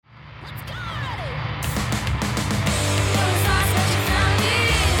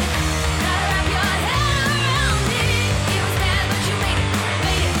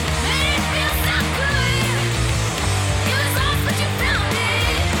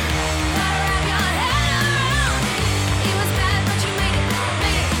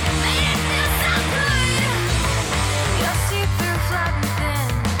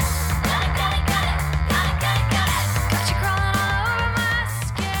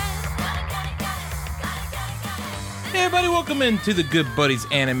everybody, welcome into the Good Buddies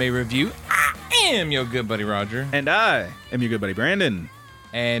Anime Review. I am your good buddy Roger. And I am your good buddy Brandon.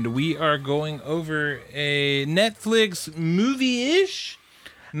 And we are going over a Netflix movie-ish.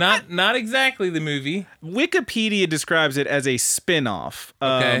 Not exactly the movie. Wikipedia describes it as a spin-off,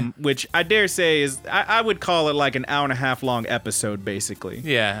 which I dare say is, I would call it like an hour and a half long episode, basically.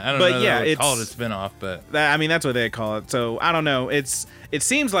 Yeah, I don't know that I would call it a spin-off, but... I mean, that's what they call it, so I don't know. It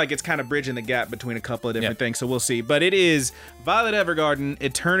seems like it's kind of bridging the gap between a couple of different things, so we'll see. But it is Violet Evergarden,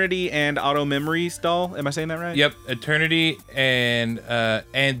 Eternity, and Auto Memories doll. Am I saying that right? Yep, Eternity and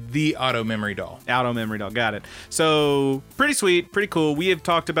the Auto Memory doll. Auto Memory doll, got it. So, pretty sweet, pretty cool. We have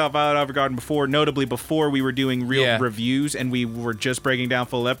talked about Violet Evergarden before, notably before we were doing real reviews and we were just breaking down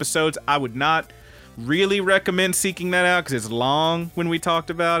full episodes. I would not really recommend seeking that out because it's long when we talked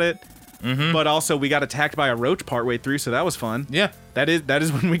about it. Mm-hmm. But also, we got attacked by a roach partway through, so that was fun. Yeah. That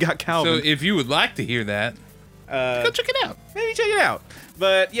is when we got Calvin. So if you would like to hear that, go check it out. Maybe check it out.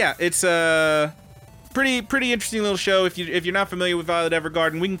 But yeah, it's a pretty interesting little show. If you're not familiar with Violet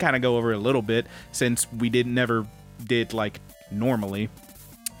Evergarden, we can kind of go over it a little bit since we never did like normally.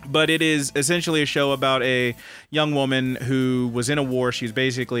 But it is essentially a show about a young woman who was in a war. She's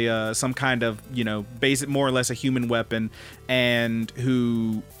basically some kind of, more or less a human weapon, and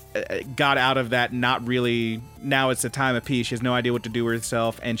who got out of that not really. Now it's a time of peace. She has no idea what to do with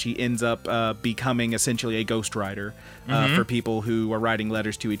herself, and she ends up becoming essentially a ghostwriter for people who are writing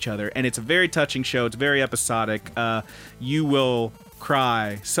letters to each other. And it's a very touching show. It's very episodic. You will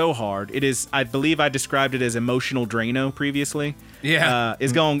cry so hard. It is, I believe I described it as emotional Drano previously. Yeah.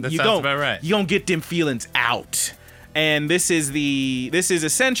 Sounds about right. You're gonna get them feelings out. And this is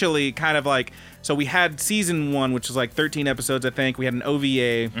essentially kind of like, so we had season 1, which was like 13 episodes, I think. We had an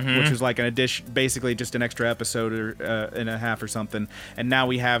OVA, which was like an addition, basically just an extra episode and a half or something. And now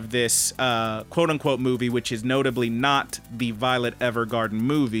we have this quote-unquote movie, which is notably not the Violet Evergarden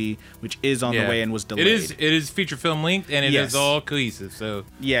movie, which is on the way and was delayed. It is feature film linked, and it is all cohesive. So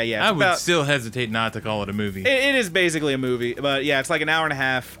yeah. I would still hesitate not to call it a movie. It is basically a movie, but yeah, it's like an hour and a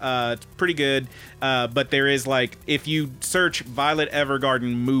half. It's pretty good. But there is like, if you search Violet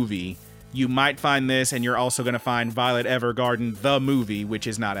Evergarden movie, you might find this, and you're also going to find Violet Evergarden, the movie, which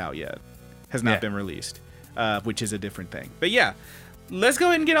is not out yet. Has not been released, which is a different thing. But yeah, let's go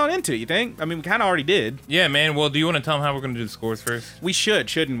ahead and get on into it, you think? I mean, we kind of already did. Yeah, man. Well, do you want to tell them how we're going to do the scores first? We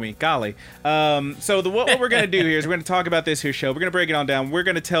shouldn't we? Golly. So what we're going to do here is we're going to talk about this here show. We're going to break it on down. We're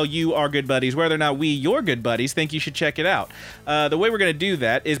going to tell you, our good buddies, whether or not we, your good buddies, think you should check it out. The way we're going to do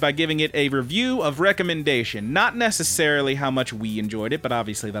that is by giving it a review of recommendation. Not necessarily how much we enjoyed it, but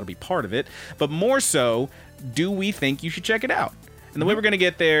obviously that'll be part of it. But more so, do we think you should check it out? And the way we're going to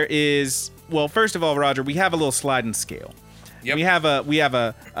get there is, well, first of all, Roger, we have a little sliding scale. Yep. We have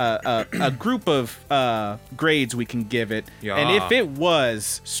a group of grades we can give it, and if it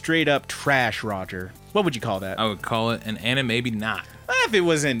was straight up trash, Roger, what would you call that? I would call it an anime, maybe not. If it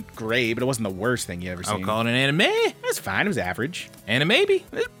wasn't great, but it wasn't the worst thing you ever seen. I would call it an anime. It's fine. It was average. Anime, maybe.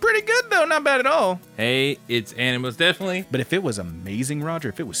 It's pretty good though. Not bad at all. Hey, it's anime, definitely. But if it was amazing, Roger,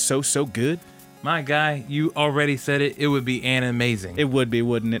 if it was so good. My guy, you already said it. It would be amazing. It would be,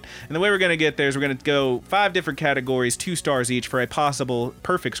 wouldn't it? And the way we're going to get there is we're going to go 5 different categories, 2 stars each, for a possible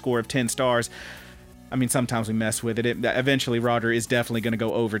perfect score of 10 stars. I mean, sometimes we mess with it. Eventually, Roger is definitely going to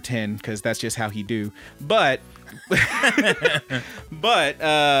go over 10 because that's just how he do. But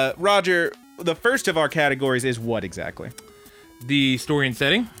Roger, the first of our categories is what exactly? The story and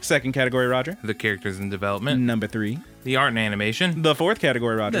setting. Second category, Roger. The characters and development. Number 3. The art and animation. The 4th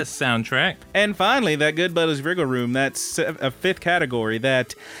category, Roger. The soundtrack. And finally, that good buddy's wriggle room. That's a 5th category.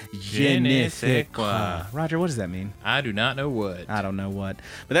 That je ne sais quoi. Roger, what does that mean? I do not know what. I don't know what.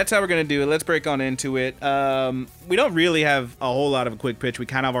 But that's how we're going to do it. Let's break on into it. We don't really have a whole lot of a quick pitch. We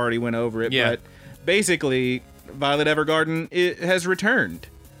kind of already went over it. Yeah. But basically, Violet Evergarden has returned.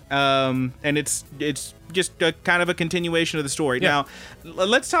 And it's just a kind of a continuation of the story. Yeah. Now,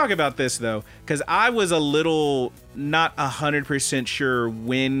 let's talk about this, though, because I was a little not 100% sure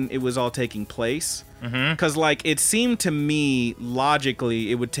when it was all taking place. Because, it seemed to me,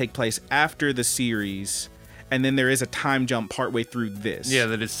 logically, it would take place after the series, and then there is a time jump partway through this. Yeah,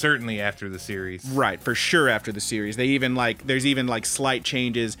 that is certainly after the series. Right, for sure after the series. They even there's even slight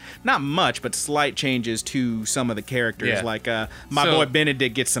changes, not much, but slight changes to some of the characters. Yeah. My boy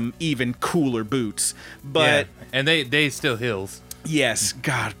Benedict gets some even cooler boots. But and they still heals. Yes,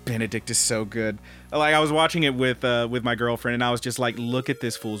 God, Benedict is so good. I was watching it with my girlfriend, and I was just like, look at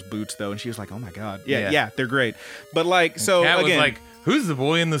this fool's boots, though. And she was like, oh my God. Yeah, they're great. But so Kat again, was like, who's the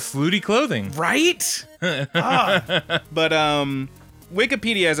boy in the slutty clothing? Right? But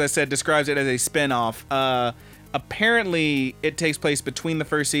Wikipedia, as I said, describes it as a spin-off. apparently it takes place between the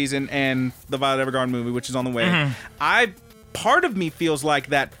first season and the Violet Evergarden movie, which is on the way. Part of me feels like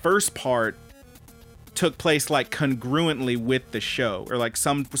that first part took place like congruently with the show, or like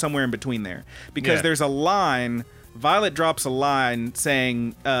somewhere in between there, because there's a line. Violet drops a line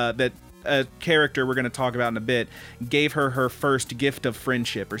saying that a character we're going to talk about in a bit gave her first gift of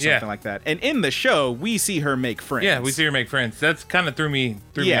friendship or something like that. And in the show, we see her make friends. Yeah, we see her make friends. That's kind of threw me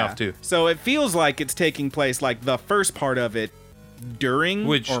off too. So it feels like it's taking place like the first part of it during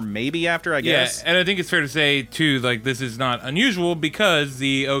or maybe after, I guess. Yeah, and I think it's fair to say too, like, this is not unusual because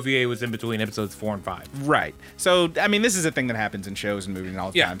the OVA was in between episodes 4 and 5. Right. So I mean, this is a thing that happens in shows and movies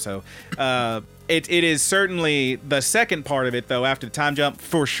all the time. So it is certainly the second part of it, though, after the time jump,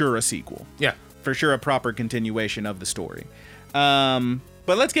 for sure a sequel. Yeah. For sure a proper continuation of the story. But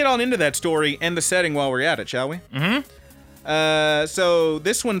let's get on into that story and the setting while we're at it, shall we? So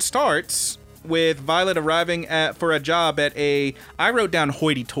this one starts with Violet arriving for a job at I wrote down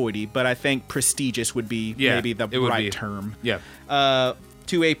hoity-toity, but I think prestigious would be maybe the right term. Yeah.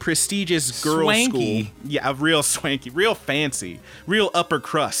 To a prestigious girls' school. Yeah, a real swanky, real fancy, real upper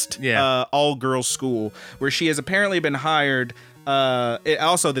crust, all girls' school, where she has apparently been hired.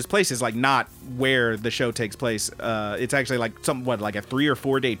 Also, this place is like not where the show takes place. It's actually like like a 3 or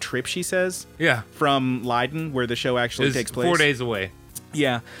 4 day trip, she says. Yeah. From Leiden, where the show actually takes place. 4 days away.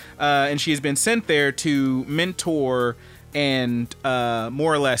 Yeah. And she's been sent there to mentor and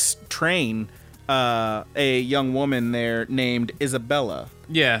more or less train a young woman there named Isabella.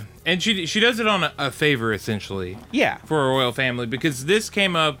 Yeah, and she does it on a favor, essentially. Yeah. For a royal family, because this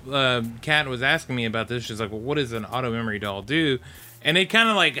came up, Kat was asking me about this. She's like, well, what does an auto-memory doll do? And it kind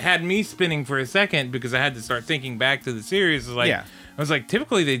of like had me spinning for a second because I had to start thinking back to the series. I was like,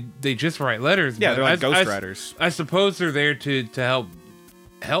 typically they just write letters. Yeah, they're like ghostwriters. I suppose they're there to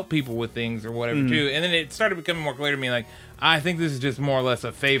help people with things or whatever, too. And then it started becoming more clear to me, like, I think this is just more or less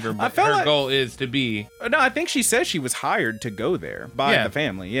a favor, but her goal is to be... No, I think she says she was hired to go there by the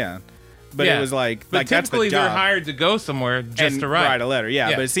family, But it was like... But typically that's the job. They're hired to go somewhere just to write a letter,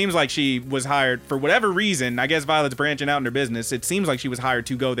 But it seems like she was hired for whatever reason. I guess Violet's branching out in her business. It seems like she was hired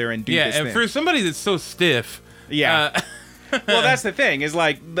to go there and do this thing. thing. For somebody that's so stiff... Well, that's the thing, is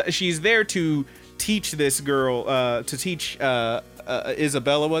like, she's there to teach this girl,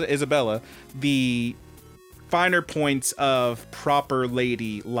 Isabella, the finer points of proper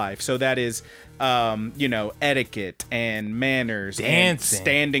lady life. So that is, etiquette and manners, dancing, and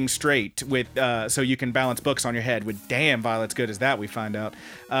standing straight with, so you can balance books on your head. With damn, Violet's good as that. We find out,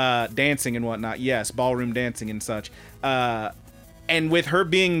 dancing and whatnot. Yes, ballroom dancing and such. And with her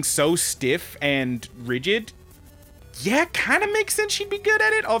being so stiff and rigid. Yeah, kind of makes sense she'd be good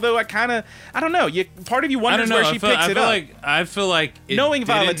at it. Although I don't know. Part of you wonders where she picks it up. I feel like knowing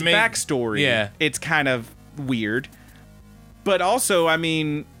Violet's backstory, it's kind of weird. But also, I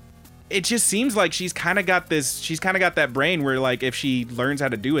mean, it just seems like she's kind of got that brain where, like, if she learns how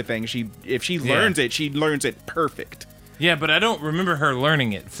to do a thing, if she learns it, she learns it perfect. Yeah, but I don't remember her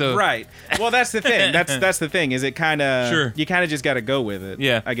learning it. So right. Well, that's the thing. That's the thing. Is it kind of you kind of just got to go with it.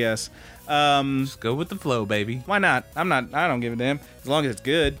 Yeah, I guess. Just go with the flow, baby. Why not? I don't give a damn. As long as it's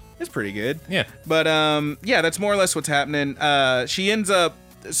good. It's pretty good. Yeah. But that's more or less what's happening. She ends up.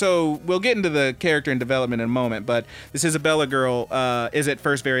 So we'll get into the character and development in a moment, but this Isabella girl is at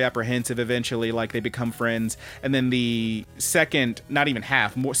first very apprehensive. Eventually, like, they become friends, and then the second, not even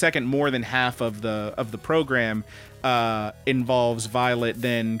half, more than half of the program involves Violet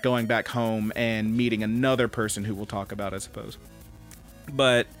then going back home and meeting another person who we'll talk about, I suppose.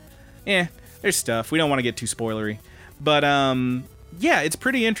 But there's stuff. We don't want to get too spoilery, but it's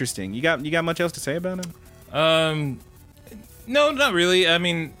pretty interesting. You got much else to say about it? No, not really. I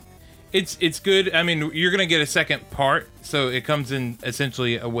mean, it's good. I mean, you're gonna get a second part, so it comes in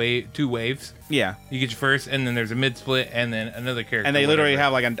essentially two waves. Yeah, you get your first, and then there's a mid split, and then another character. And they literally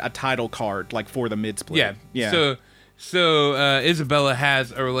have like a title card, like, for the mid split. Yeah. So Isabella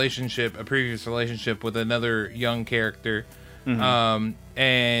has a previous relationship with another young character,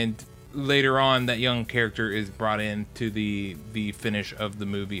 and later on, that young character is brought in to the finish of the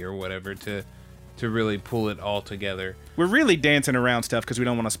movie or whatever to really pull it all together. We're really dancing around stuff because we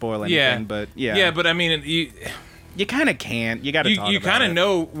don't want to spoil anything, but but I mean, you kind of can't. You got to talk about it. You kind of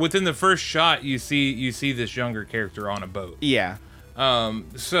know within the first shot you see this younger character on a boat. Yeah.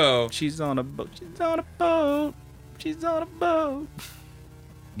 So she's on a boat. She's on a boat. She's on a boat.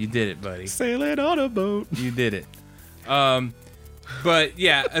 You did it, buddy. Sailing on a boat. You did it. But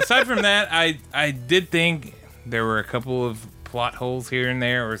yeah, aside from that, I did think there were a couple of plot holes here and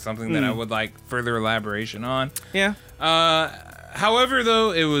there or something that I would like further elaboration on. Yeah. However,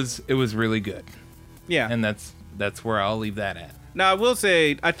 though, it was really good. Yeah. And that's that's where I'll leave that at. Now, I will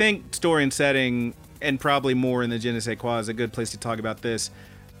say, I think story and setting, and probably more in the Je ne sais quoi, is a good place to talk about this.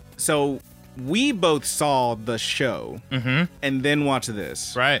 So, we both saw the show, and then watched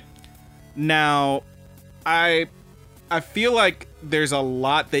this. Right. Now, I feel like there's a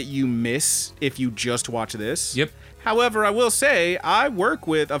lot that you miss if you just watch this. Yep. However, I will say, I work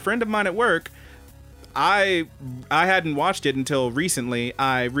with a friend of mine at work. I hadn't watched it until recently.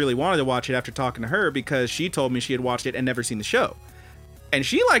 I really wanted to watch it after talking to her because she told me she had watched it and never seen the show. And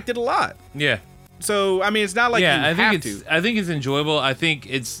she liked it a lot. Yeah. So, I mean, it's not like you have to. I think it's enjoyable. I think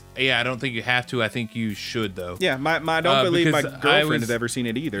it's, I don't think you have to. I think you should, though. Yeah, I don't believe my girlfriend had ever seen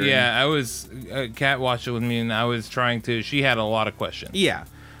it either. Yeah, Kat watched it with me, and I was trying to, she had a lot of questions. Yeah.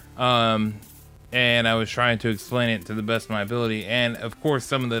 And I was trying to explain it to the best of my ability. And, of course,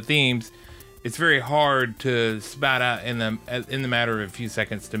 some of the themes, it's very hard to spout out in the matter of a few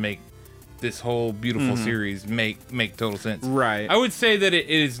seconds to make this whole beautiful series make total sense. Right. I would say that it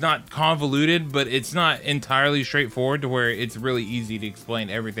is not convoluted, but it's not entirely straightforward to where it's really easy to explain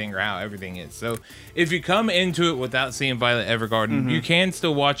everything or how everything is. So if you come into it without seeing Violet Evergarden, you can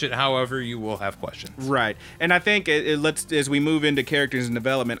still watch it. However, you will have questions. Right. And I think as we move into characters and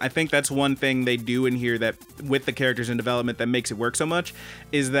development, I think that's one thing they do in here that with the characters and development that makes it work so much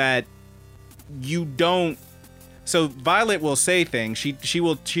is that you don't. So Violet will say things. She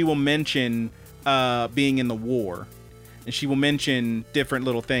will mention being in the war, and she will mention different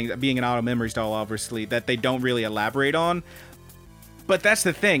little things. Being an auto memories doll, obviously, that they don't really elaborate on. But that's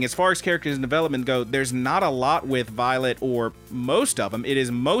the thing. As far as characters and development go, there's not a lot with Violet or most of them. It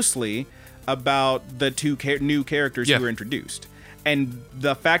is mostly about the two new characters who were introduced, and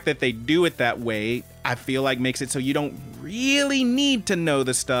the fact that they do it that way, I feel like makes it so you don't really need to know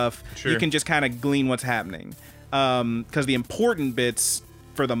the stuff. Sure. You can just kind of glean what's happening. Because the important bits,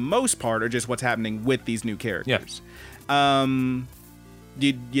 for the most part, are just what's happening with these new characters. Yeah.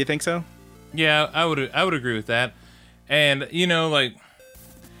 Do you think so? Yeah, I would agree with that. And like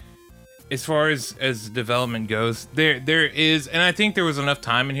as far as development goes, there is, and I think there was enough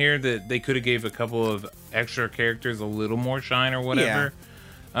time in here that they could have gave a couple of extra characters a little more shine or whatever.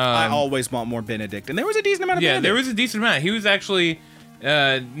 Yeah. I always want more Benedict, and there was a decent amount of Benedict. Yeah, there was a decent amount. He was actually.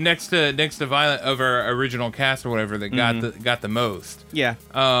 Next to Violet of our original cast or whatever that got the most. Yeah.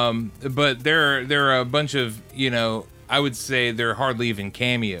 But there are a bunch of I would say they're hardly even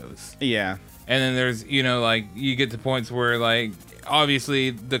cameos. Yeah. And then there's like you get to points where like obviously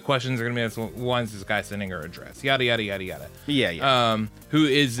the questions are gonna be why is this guy sending her a dress? Yada yada yada yada. Yeah. Who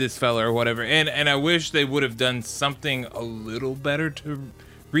is this fella or whatever? And I wish they would have done something a little better to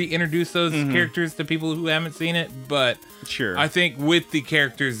reintroduce those characters to people who haven't seen it, but sure. I think with the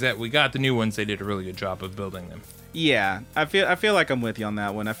characters that we got, the new ones, they did a really good job of building them. Yeah, I feel like I'm with you on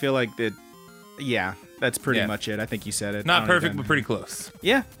that one. I feel like that. Yeah, that's pretty much it. I think you said it. Not perfect, but pretty close.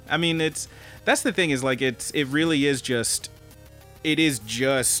 Yeah, I mean that's the thing is like it really is just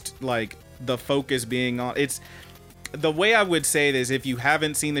like the focus being on it's the way I would say this. If you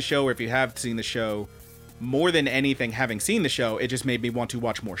haven't seen the show or if you have seen the show. More than anything, having seen the show, it just made me want to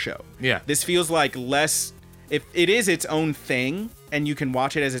watch more show. Yeah. This feels like less... If it is its own thing, and you can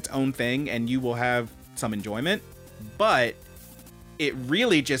watch it as its own thing, and you will have some enjoyment, but it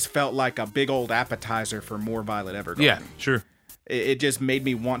really just felt like a big old appetizer for more Violet Evergarden. Yeah, sure. It just made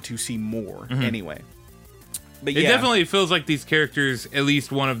me want to see more, anyway. But it definitely feels like these characters, at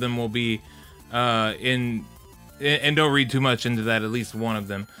least one of them will be in... And don't read too much into that, at least one of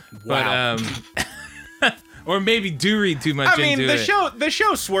them. Wow. But, or maybe do read too much into it. The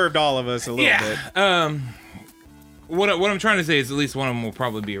show swerved all of us a little bit. What I'm trying to say is at least one of them will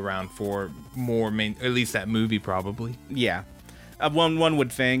probably be around for more at least that movie probably. Yeah. One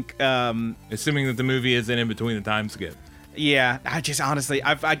would think. Assuming that the movie isn't in between the time skip. Yeah, I just honestly,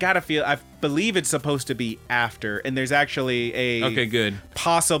 I gotta feel, I believe it's supposed to be after, and there's actually a good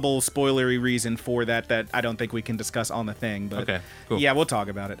possible spoilery reason for that I don't think we can discuss on the thing, but okay, cool. Yeah, we'll talk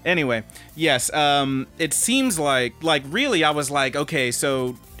about it. Anyway, yes, it seems like really I was like, okay,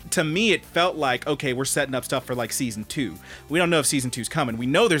 so to me it felt like, okay, we're setting up stuff for like season 2. We don't know if season 2's coming. We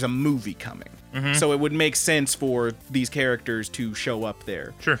know there's a movie coming, so it would make sense for these characters to show up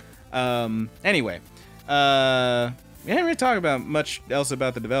there. Sure. Anyway, we haven't really talked about much else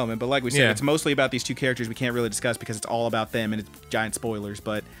about the development, but like we said, it's mostly about these two characters we can't really discuss because it's all about them and it's giant spoilers,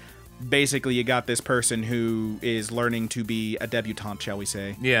 but basically you got this person who is learning to be a debutante, shall we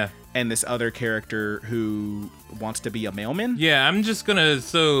say. Yeah. And this other character who wants to be a mailman. Yeah, I'm just gonna,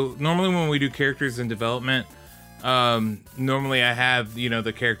 so normally when we do characters in development, Normally I have,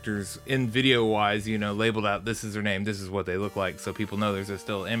 the characters in video wise, labeled out, this is their name, this is what they look like, so people know there's a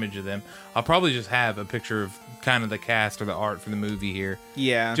still image of them. I'll probably just have a picture of kind of the cast or the art for the movie here.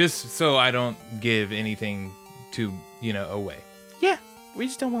 Yeah. Just so I don't give anything to, away. Yeah. We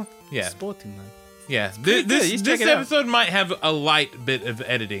just don't want to spoil too much. Yeah. This episode might have a light bit of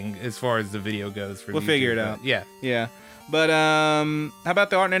editing as far as the video goes. We'll figure it out. Yeah. Yeah. But how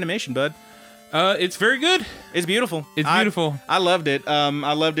about the art and animation, bud? It's very good. It's beautiful. It's beautiful. I loved it.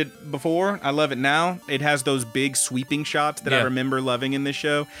 I loved it before. I love it now. It has those big sweeping shots that I remember loving in this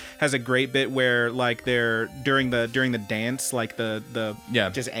show. Has a great bit where like they're during the dance, like the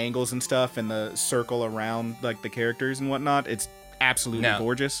just angles and stuff and the circle around like the characters and whatnot. It's absolutely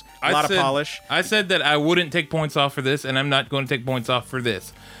gorgeous. A lot of polish. I said that I wouldn't take points off for this, and I'm not going to take points off for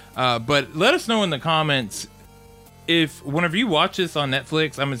this. But let us know in the comments. If whenever you watch this on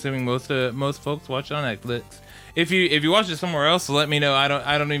Netflix, I'm assuming most folks watch it on Netflix. If you watch it somewhere else, let me know. I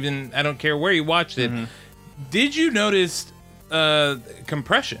don't care where you watched it. Mm-hmm. Did you notice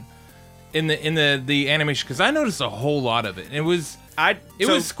compression in the animation? Because I noticed a whole lot of it. It was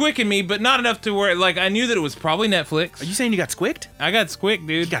squicking me, but not enough to where like I knew that it was probably Netflix. Are you saying you got squicked? I got squicked,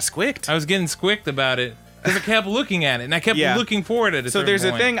 dude. You got squicked? I was getting squicked about it. Because I kept looking at it, and I kept looking for it at a certain point. So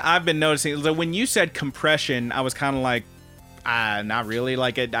there's a thing I've been noticing. So when you said compression, I was kind of like, not really.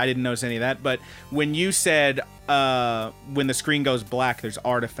 Like, I didn't notice any of that. But when you said when the screen goes black, there's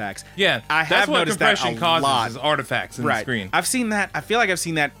artifacts. Yeah, that's what compression causes, is artifacts in the screen. I've seen that. I feel like I've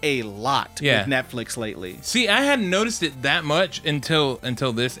seen that a lot with Netflix lately. See, I hadn't noticed it that much until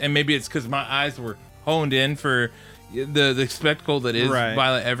this, and maybe it's because my eyes were honed in for the spectacle that is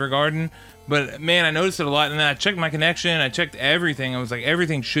Violet Evergarden. But man, I noticed it a lot, and then I checked my connection, I checked everything. I was like,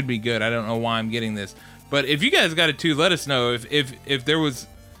 everything should be good. I don't know why I'm getting this, but if you guys got it too, let us know. If there was,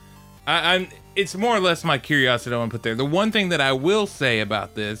 it's more or less my curiosity I want to put there. The one thing that I will say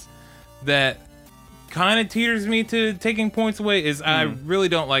about this that kind of teeters me to taking points away is I really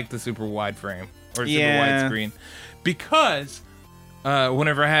don't like the super wide frame or super wide screen, because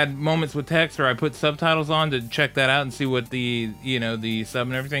whenever I had moments with text or I put subtitles on to check that out and see what the sub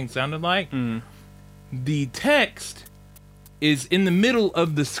and everything sounded like, the text is in the middle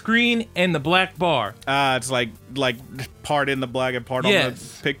of the screen and the black bar. It's like part in the black and part on the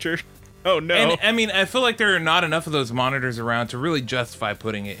picture. Oh no! And I mean, I feel like there are not enough of those monitors around to really justify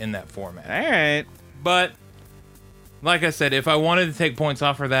putting it in that format. All right, but like I said, if I wanted to take points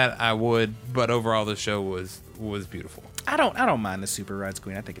off for that, I would. But overall, the show was beautiful. I don't mind the super wide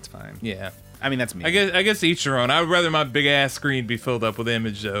screen. I think it's fine. Yeah. I mean, that's me. I guess each their own. I would rather my big ass screen be filled up with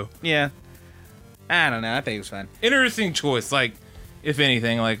image though. Yeah. I don't know. I think it was fine. Interesting choice. Like, if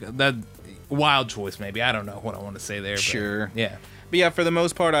anything, like that wild choice maybe. I don't know what I want to say there. Sure. But, yeah. But yeah, for the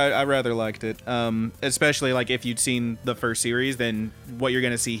most part, I rather liked it. Especially like if you'd seen the first series, then what you're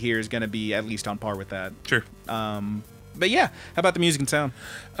gonna see here is gonna be at least on par with that. Sure. But yeah, how about the music and sound?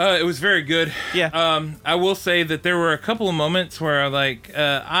 It was very good. Yeah. I will say that there were a couple of moments where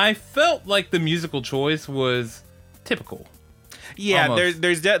I felt like the musical choice was typical. Yeah,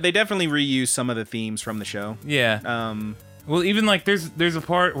 they definitely reuse some of the themes from the show. Yeah. Well, even like there's a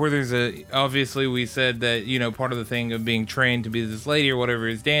part where obviously we said that part of the thing of being trained to be this lady or whatever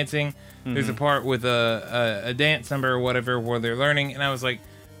is dancing. Mm-hmm. There's a part with a dance number or whatever where they're learning, and I was like,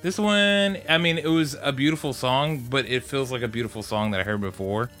 this one, I mean, it was a beautiful song, but it feels like a beautiful song that I heard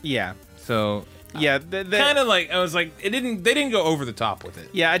before. Yeah. So yeah, kind of like I was like, they didn't go over the top with it.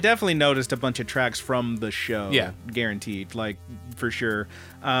 Yeah, I definitely noticed a bunch of tracks from the show. Yeah, guaranteed, like for sure.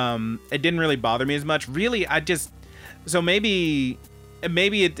 It didn't really bother me as much. Really, maybe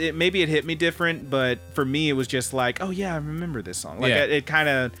it hit me different, but for me it was just like, oh yeah, I remember this song. Like it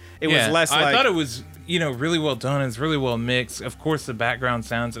was less like, I thought it was really well done. It's really well mixed. Of course, the background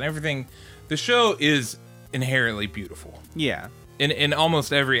sounds and everything. The show is inherently beautiful. Yeah. In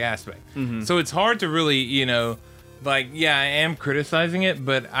almost every aspect. Mm-hmm. So it's hard to really, I am criticizing it,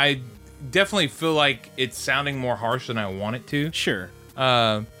 but I definitely feel like it's sounding more harsh than I want it to. Sure.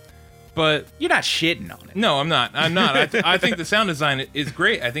 But you're not shitting on it. No, I'm not. I think the sound design is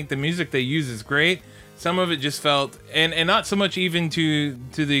great. I think the music they use is great. Some of it just felt, and not so much even to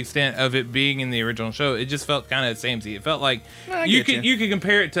the extent of it being in the original show. It just felt kind of samey. It felt like you could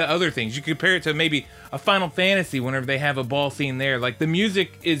compare it to other things. You could compare it to maybe a Final Fantasy whenever they have a ball scene there. Like the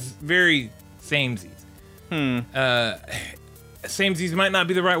music is very samey. Samesies might not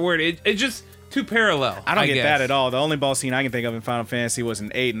be the right word. It just too parallel. I don't get guess. that at all. The only ball scene I can think of in Final Fantasy was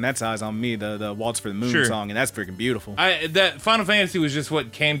in 8, and that's Eyes on Me, the Waltz for the Moon song, and that's freaking beautiful. That Final Fantasy was just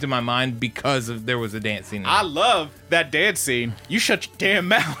what came to my mind because there was a dance scene. I love that dance scene. You shut your damn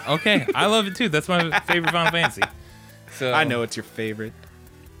mouth. Okay, I love it too. That's my favorite Final Fantasy. So I know it's your favorite.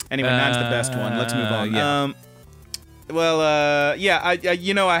 Anyway, nine's the best one. Let's move on. Yeah.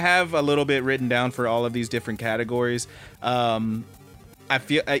 I have a little bit written down for all of these different categories. I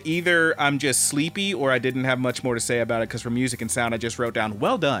feel either I'm just sleepy or I didn't have much more to say about it because for music and sound, I just wrote down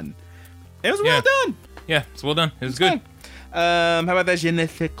well done. It was well done. Yeah, it's well done. It was good. How about that je ne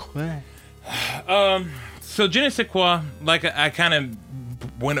sais quoi? So je ne sais quoi, like I kind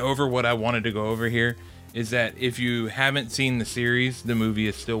of went over what I wanted to go over here, is that if you haven't seen the series, the movie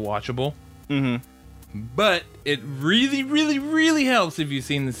is still watchable. Mm-hmm. But it really, really, really helps if you've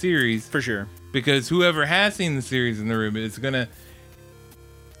seen the series. For sure. Because whoever has seen the series in the room is gonna...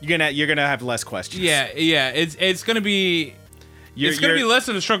 You're gonna have less questions. Yeah. It's gonna be... It's gonna be less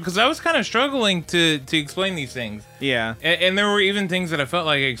of a struggle, because I was kind of struggling to explain these things. Yeah. And there were even things that I felt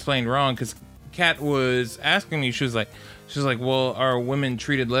like I explained wrong, because Kat was asking me, she was like, well, are women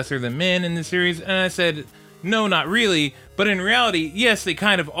treated lesser than men in the series? And I said, no, not really. But in reality, yes, they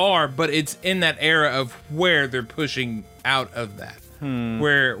kind of are, but it's in that era of where they're pushing out of that.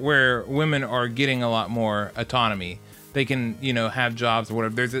 Where women are getting a lot more autonomy. They can, have jobs or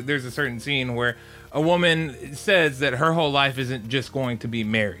whatever. There's a certain scene where a woman says that her whole life isn't just going to be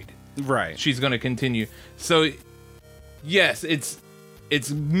married. Right. She's going to continue. So, yes, it's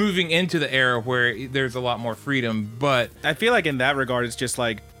moving into the era where there's a lot more freedom, but I feel like in that regard,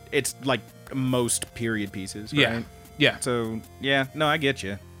 it's like most period pieces, right? Yeah. So, yeah, no, I get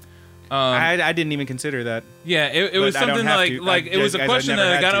you. I didn't even consider that. Yeah, it was something like it was a question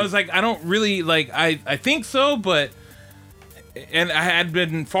that I got. I was like, I don't really I think so, but and I had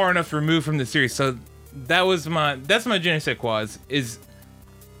been far enough removed from the series, so that's my je ne sais quoi is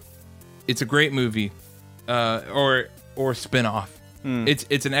it's a great movie, or spinoff.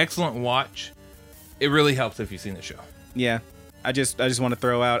 It's an excellent watch. It really helps if you've seen the show. Yeah, I just want to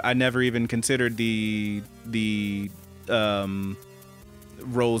throw out, I never even considered the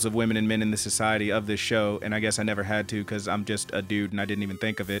roles of women and men in the society of this show, and I guess I never had to because I'm just a dude and I didn't even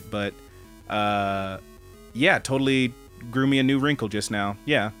think of it. But totally grew me a new wrinkle just now.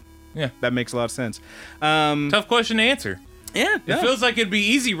 Yeah, that makes a lot of sense. Tough question to answer. Yeah, it feels like it'd be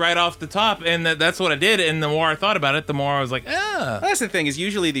easy right off the top, and that's what I did. And the more I thought about it, the more I was like, That's the thing, is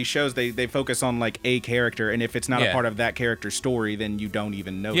usually these shows, they focus on like a character, and if it's not a part of that character's story, then you don't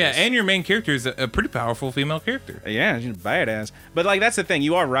even notice. Yeah, and your main character is a pretty powerful female character. Yeah, she's badass. But like, that's the thing,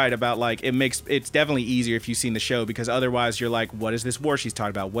 you are right about like, it's definitely easier if you've seen the show, because otherwise you're like, what is this war she's talking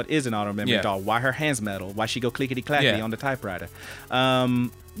about? What is an auto memory doll? Why her hands metal? Why she go clickety clackety on the typewriter?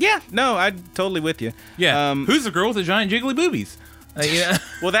 Yeah, no, I'm totally with you. Yeah, who's the girl with the giant jiggly boobies?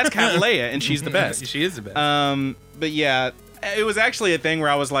 Well, that's kind of Leia, and she's the best. She is the best. But yeah, it was actually a thing where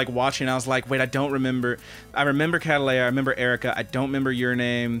I was like watching, I was like, wait, I don't remember. I remember Catalea, I remember Erica, I don't remember your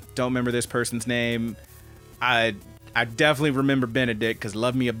name, don't remember this person's name. I definitely remember Benedict, because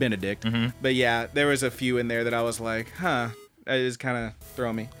love me a Benedict. Mm-hmm. But yeah, there was a few in there that I was like, it is kind of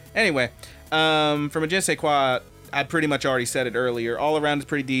throwing me. Anyway, from a je ne sais quoi, I pretty much already said it earlier. All around is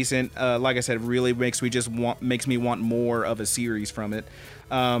pretty decent. Like I said, it really makes me want more of a series from it.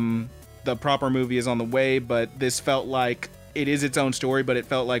 The proper movie is on the way, but this felt like it is its own story, but it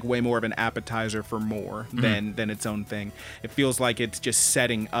felt like way more of an appetizer for more than its own thing. It feels like it's just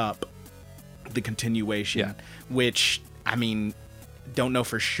setting up the continuation, which, I mean, don't know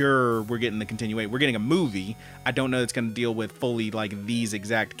for sure we're getting the continuation. We're getting a movie. I don't know it's going to deal with fully like these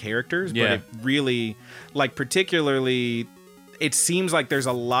exact characters, but it really, like, particularly, it seems like there's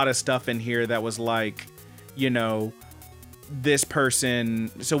a lot of stuff in here that was like, this person.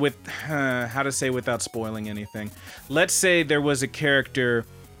 So with how to say without spoiling anything, let's say there was a character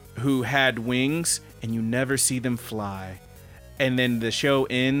who had wings and you never see them fly, and then the show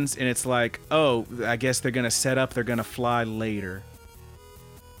ends and it's like, oh, I guess they're going to set up, they're going to fly later.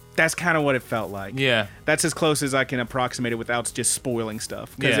 That's kind of what it felt like. Yeah. That's as close as I can approximate it without just spoiling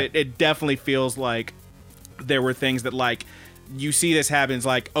stuff. Because it definitely feels like there were things that, like, you see this happen, it's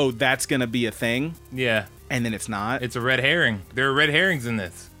like, oh, that's going to be a thing. Yeah. And then it's not. It's a red herring. There are red herrings in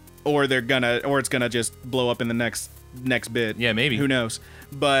this. Or it's going to just blow up in the next bit. Yeah, maybe. Who knows?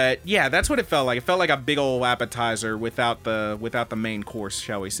 But yeah, that's what it felt like. It felt like a big old appetizer without the main course,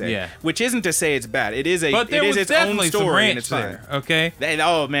 shall we say? Yeah. Which isn't to say it's bad. It is its own story, some ranch and it's fine. there, okay.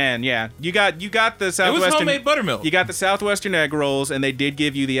 Oh man, yeah. You got the Southwestern. It was homemade buttermilk. You got the Southwestern egg rolls, and they did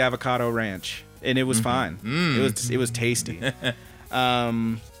give you the avocado ranch, and it was fine. It was tasty.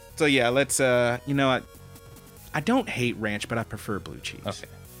 So yeah, let's. You know what? I don't hate ranch, but I prefer blue cheese. Okay.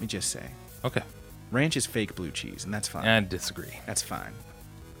 Let me just say. Okay. Ranch is fake blue cheese, and that's fine. I disagree. That's fine.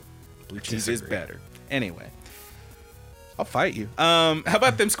 Blue cheese is better. Anyway, I'll fight you. How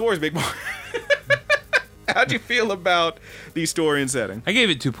about them scores, big boy? How'd you feel about the story and setting? I gave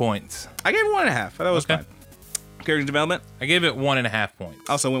it 2 points. I gave it 1.5. I thought it was Okay. fine. Character development? I gave it 1.5 points.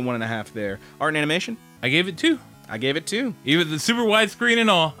 Also went 1.5 there. Art and animation? I gave it 2. I gave it 2. Even the super widescreen and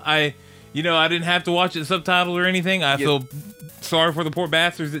all. I didn't have to watch it subtitled or anything. I feel sorry for the poor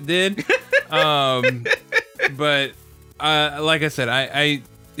bastards that did. But like I said,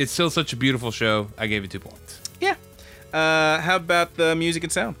 it's still such a beautiful show. I gave it 2 points. Yeah. How about the music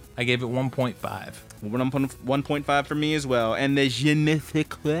and sound? I gave it 1.5. 1.5 for me as well. And the je ne sais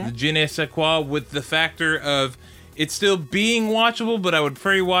quoi? The je ne sais quoi, with the factor of it's still being watchable, but I would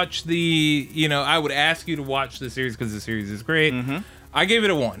pre-watch I would ask you to watch the series because the series is great. Mm-hmm. I gave it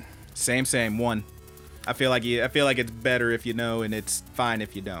a 1. Same. 1. I feel like it's better if you know, and it's fine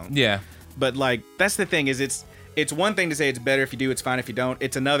if you don't. Yeah. But like that's the thing is it's one thing to say it's better if you do, it's fine if you don't.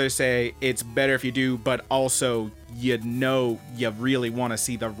 It's another say it's better if you do, but also you really want to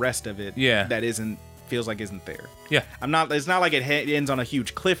see the rest of it. Yeah. That feels like isn't there. Yeah. It's not like it ends on a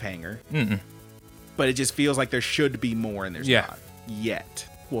huge cliffhanger. Mm-mm. But it just feels like there should be more, and there's not yet.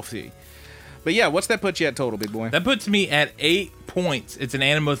 We'll see. But yeah, what's that put you at total, big boy? That puts me at 8 points. It's an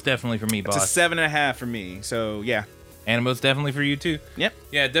Animos definitely for me, boss. It's a 7.5 for me. So yeah. Animos definitely for you too. Yep.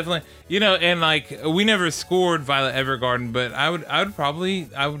 Yeah, definitely. And like we never scored Violet Evergarden, but I would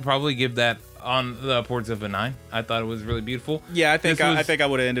probably give that on the upwards of a 9. I thought it was really beautiful. Yeah, I think I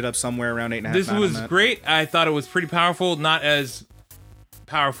would have ended up somewhere around 8.5. This was great. I thought it was pretty powerful, not as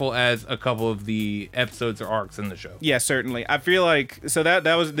powerful as a couple of the episodes or arcs in the show. Yeah, certainly. I feel like this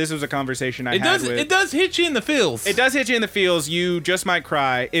was a conversation I had with. It does hit you in the feels. It does hit you in the feels. You just might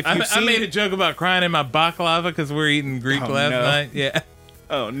cry if you. I made a joke about crying in my baklava because we're eating Greek last night. Yeah.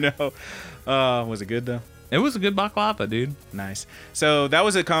 Oh no. Was it good though? It was a good baklava, dude. Nice. So that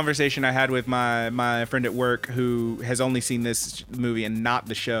was a conversation I had with my friend at work who has only seen this movie and not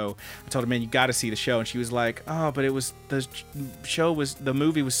the show. I told her, man, you got to see the show. And she was like, oh, but the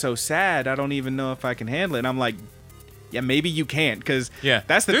movie was so sad. I don't even know if I can handle it. And I'm like, yeah, maybe you can't, because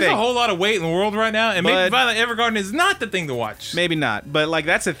that's the thing. There's a whole lot of weight in the world right now, and maybe Violet Evergarden is not the thing to watch. Maybe not. But like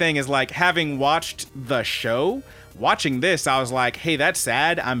that's the thing is like having watched the show, watching this, I was like, hey, that's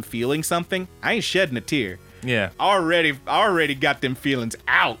sad. I'm feeling something. I ain't shedding a tear. Yeah. Already got them feelings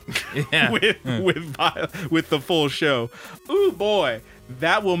out with the full show. Ooh, boy.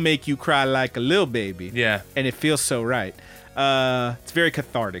 That will make you cry like a little baby. Yeah. And it feels so right. It's very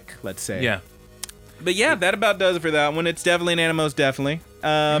cathartic, let's say. Yeah. But yeah, that about does it for that one. It's definitely an Animos, definitely.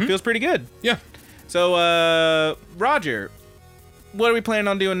 Feels pretty good. Yeah. So, Roger, what are we planning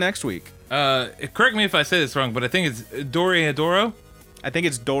on doing next week? Correct me if I say this wrong, but I think it's Dorohedoro. I think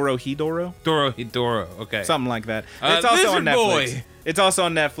it's Dorohedoro. Dorohedoro, okay. Something like that. It's also on Netflix. Boy. It's also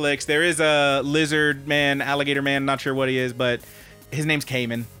on Netflix. There is a lizard man, alligator man, not sure what he is, but his name's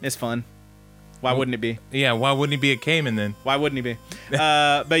Cayman. It's fun. Why wouldn't it be? Yeah, why wouldn't he be a Cayman then? Why wouldn't he be?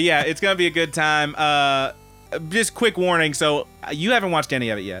 But yeah, it's going to be a good time. Just quick warning. So you haven't watched any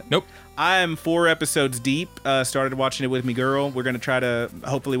of it yet. Nope. I am 4 episodes deep. Started watching it with me girl. We're going to try to,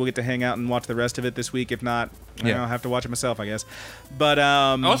 hopefully we'll get to hang out and watch the rest of it this week. If not, I'll have to watch it myself, I guess. But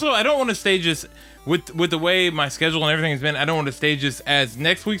also, I don't want to stage this with the way my schedule and everything has been. I don't want to stage this as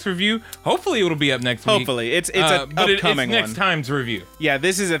next week's review. Hopefully it'll be up next week. Hopefully. It's an upcoming it's next time's review. Yeah,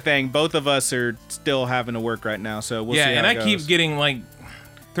 this is a thing. Both of us are still having to work right now, so we'll see how it goes. Yeah, and I keep getting like,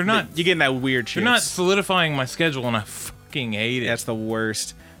 they're not... You're getting that weird shit. They're not solidifying my schedule, and I fucking hate it. That's the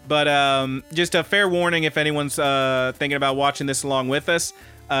worst. But just a fair warning if anyone's thinking about watching this along with us.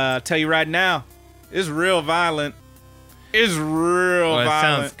 Tell you right now, it's real violent. It's real violent.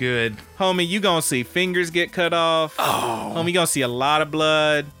 Sounds good. Homie, you gonna see fingers get cut off. Oh. Homie, you gonna see a lot of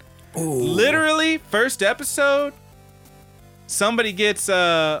blood. Ooh. Literally, first episode, somebody gets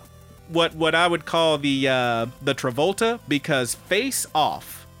what I would call the Travolta, because face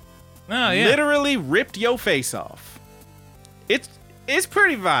off. Oh, yeah. Literally ripped your face off. It's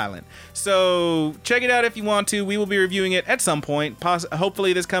pretty violent. So check it out if you want to. We will be reviewing it at some point,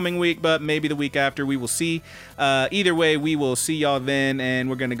 hopefully this coming week, but maybe the week after. We will see. Either way, we will see y'all then, and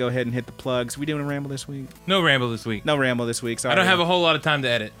we're going to go ahead and hit the plugs. We doing a ramble this week? No ramble this week. No ramble this week. Sorry. I don't have a whole lot of time to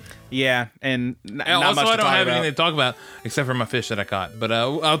edit. Yeah, and not also, much to I don't talk have about. anything to talk about except for my fish that I caught. But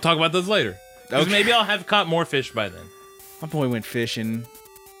I'll talk about those later. Because maybe I'll have caught more fish by then. My boy went fishing.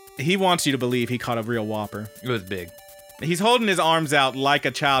 He wants you to believe he caught a real whopper. It was big. He's holding his arms out like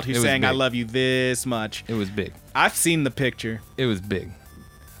a child who's saying, big. I love you this much. It was big. I've seen the picture. It was big.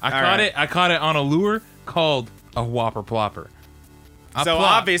 I caught it on a lure called a whopper plopper.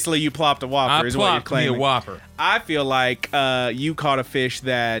 Obviously you plopped a whopper is what you're claiming. Me a whopper. I feel like you caught a fish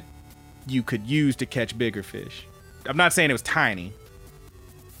that you could use to catch bigger fish. I'm not saying it was tiny.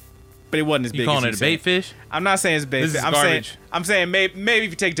 but it wasn't as big. You calling as it a bait fish? I'm not saying it's bait. This is I'm garbage. saying I'm saying maybe if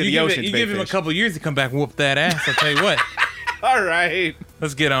you take it to the ocean, you give him a couple years to come back and whoop that ass. I'll tell you what. All right.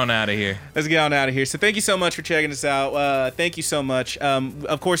 Let's get on out of here. Let's get on out of here. So thank you so much for checking us out. Thank you so much.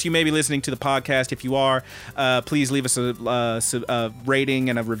 Of course, you may be listening to the podcast. If you are, please leave us a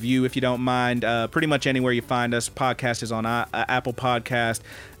rating and a review if you don't mind. Pretty much anywhere you find us. Podcast is on Apple Podcast,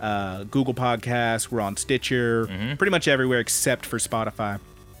 Google Podcasts. We're on Stitcher. Pretty much everywhere except for Spotify,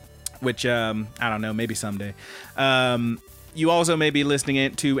 which I don't know, maybe someday. You also may be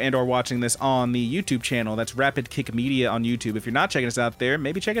listening to and or watching this on the YouTube channel. That's Rapid Kick Media on YouTube. If you're not checking us out there,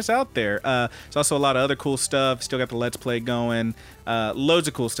 maybe check us out there. There's also a lot of other cool stuff. Still got the Let's Play going. Loads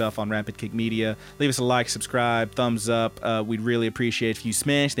of cool stuff on Rapid Kick Media. Leave us a like, subscribe, thumbs up. We'd really appreciate if you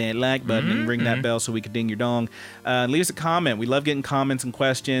smash that like button and ring that bell so we can ding your dong. Leave us a comment. We love getting comments and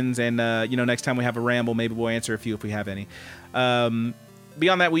questions. And, next time we have a ramble, maybe we'll answer a few if we have any.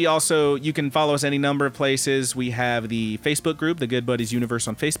 Beyond that, you can follow us any number of places. We have the Facebook group, The Good Buddies Universe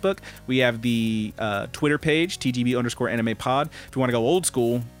on Facebook. We have the Twitter page, TGB_anime pod. If you want to go old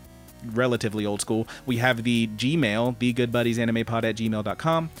school, relatively old school, we have the Gmail,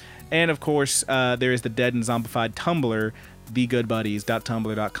 thegoodbuddiesanimepod@gmail.com. And of course, there is the dead and zombified Tumblr,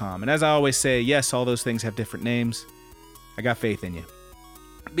 thegoodbuddies.tumblr.com. And as I always say, yes, all those things have different names. I got faith in you.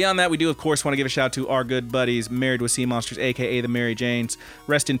 Beyond that, we do, of course, want to give a shout out to our good buddies, Married with Sea Monsters, a.k.a. the Mary Janes.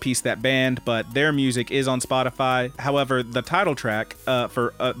 Rest in peace, that band, but their music is on Spotify. However, the title track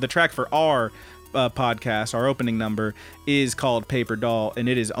for our podcast, our opening number, is called Paper Doll, and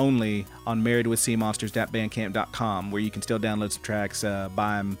it is only on marriedwithseamonsters.bandcamp.com, where you can still download some tracks,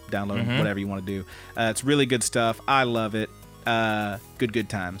 buy them, download them, whatever you want to do. It's really good stuff. I love it. Good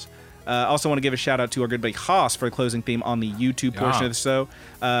times. Also want to give a shout out to our good buddy Haas for the closing theme on the YouTube portion of the show.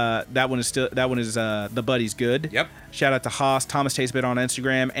 That one is The Buddy's Good. Yep. Shout out to Haas, Thomas Tastebit on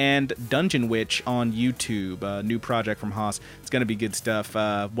Instagram, and Dungeon Witch on YouTube. New project from Haas. It's gonna be good stuff.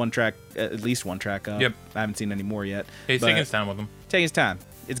 At least one track up. Yep. I haven't seen any more yet. Hey, he's taking his time with them. Taking his time.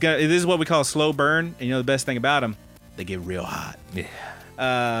 This is what we call a slow burn. And the best thing about them, they get real hot.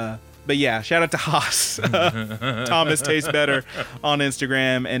 Yeah. But yeah, shout out to Haas, Thomas Tastes Better on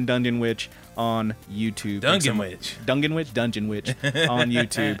Instagram, and Dungeon Witch on YouTube. Dungeon Witch on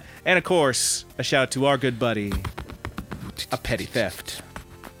YouTube. And of course, a shout out to our good buddy, A Petty Theft,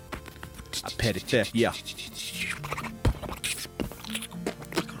 yeah. I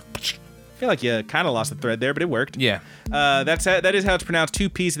feel like you kind of lost the thread there, but it worked. Yeah. That is how it's pronounced.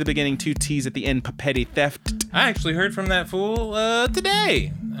 2 P's at the beginning, 2 T's at the end. Petty Theft. I actually heard from that fool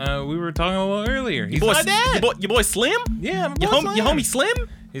today. We were talking a little earlier. He's not dead. Your boy Slim? Yeah, my boy Your homie Slim?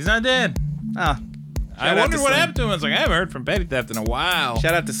 He's not dead. Ah. I wonder what happened to him. I was like, I haven't heard from Petty Theft in a while.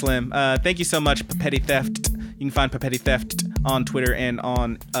 Shout out to Slim. Thank you so much, Petty Theft. You can find Petty Theft on Twitter and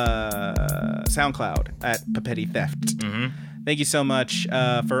on SoundCloud at Petty Theft. Thank you so much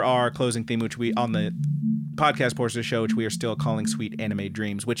for our closing theme, which we on the podcast portion of the show, which we are still calling Sweet Anime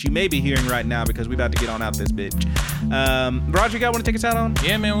Dreams, which you may be hearing right now because we're about to get on out this bitch. Roger, you got want to take us out on?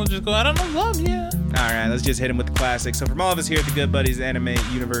 Yeah, man, we'll just go out on a love, yeah. All right, let's just hit him with the classics. So from all of us here at the Good Buddies Anime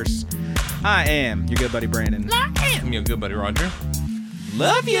Universe, I am your good buddy Brandon. I am your good buddy Roger.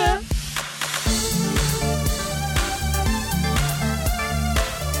 Love ya.